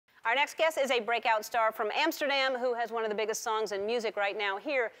Our next guest is a breakout star from Amsterdam who has one of the biggest songs in music right now,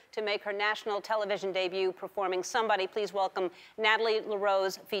 here to make her national television debut performing Somebody. Please welcome Natalie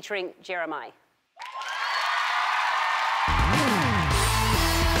LaRose featuring Jeremiah.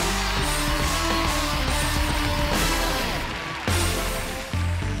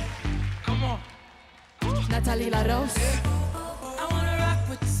 Come on. Natalie LaRose. I wanna rock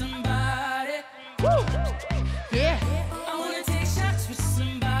with somebody. Woo! Yeah. I wanna take shots with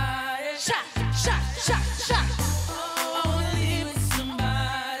somebody. Shot, shot, shot, shot. I wanna leave with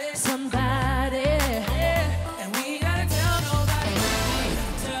somebody. Somebody. Yeah. And we ain't gotta tell nobody. We ain't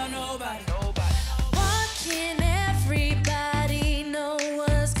gotta tell nobody. Why can't everybody know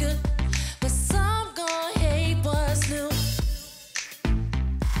what's good, but some gon' hate what's new?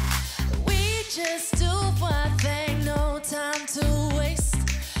 We just do one thing, no time to waste.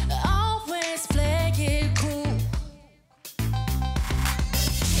 Always play it cool.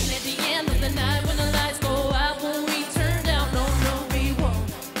 And at the end of the night, when the lights go out, when we turn down, no, we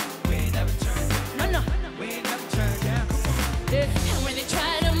won't. We ain't never turn down. No, we ain't never turn down. Yeah. And when they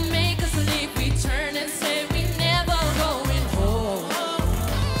try to make us leave, we turn and say we never going home.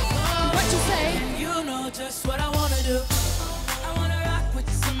 What you say? And you know just what I wanna do. I wanna rock with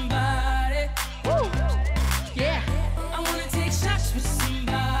somebody. Woo! Yeah. I wanna take shots with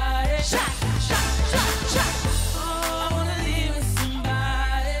somebody. Shot, shot, shot, shot. Oh, I wanna leave with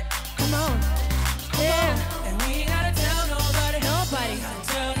somebody. Come on. Yeah. And we ain't gotta tell nobody. Nobody. Gotta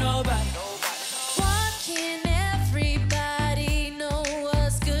tell nobody. Why can't everybody know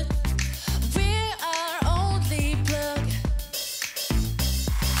what's good? We're our only plug.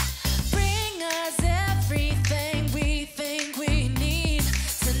 Bring us everything we think we need.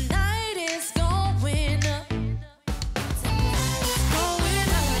 Tonight is going up. Going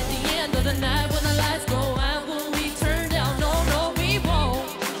up. At the end of the night, when the lights go out, when we turn down, no, we won't.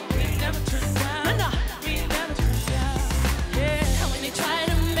 We ain't never turn down. No, we ain't never turn down. Yeah. And when they try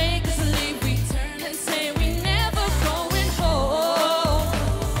to make us leave, we turn and say we never going home.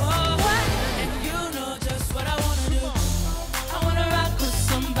 What? And you know just what I wanna do. I wanna rock with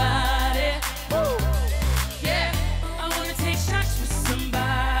somebody. Woo! Yeah. I wanna take shots with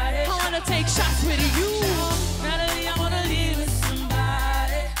somebody. I wanna take shots with you. Natalie, I wanna leave with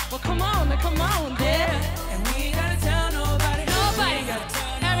somebody. Well, come on, yeah. And we ain't gotta tell nobody. Nobody gotta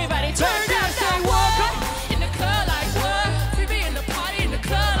tell everybody. Turn down, say welcome. In the club like what? We be in the party in the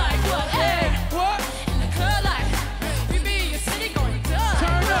club like what? Hey, what? In the club like we be in your city going dumb.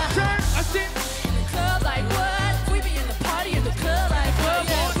 Turn up, I see. In the club like what? We be in the party in the club like what?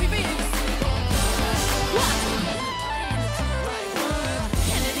 Yeah, we be in the city going dumb. What?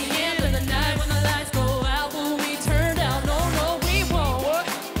 And at the end of the night, when the lights go out, when we turn down, no, we won't. What?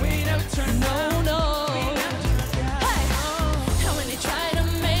 We ain't never turn down. No. We ain't never turn down. Hey. And when they try to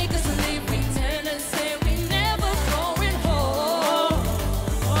make us leave, we tend to say we never going home.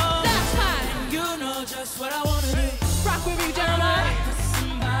 That's fine. You know just what I wanna do. Rock with me, Jeremiah.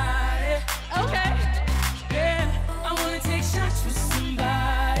 Somebody. Okay. Yeah. I wanna take shots with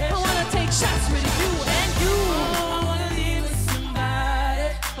somebody. I wanna take shots with you and you. Oh, I wanna leave with somebody.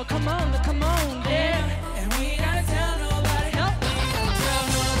 Well, come on, yeah. And we ain't gotta tell nobody. Nope. We ain't gotta tell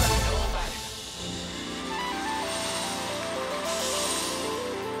nobody.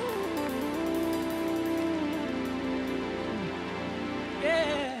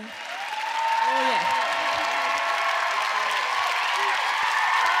 Yeah. Oh, yeah.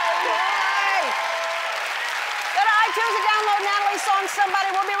 Go to iTunes and download Natalie's song Somebody.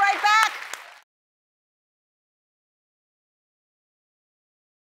 We'll be right back.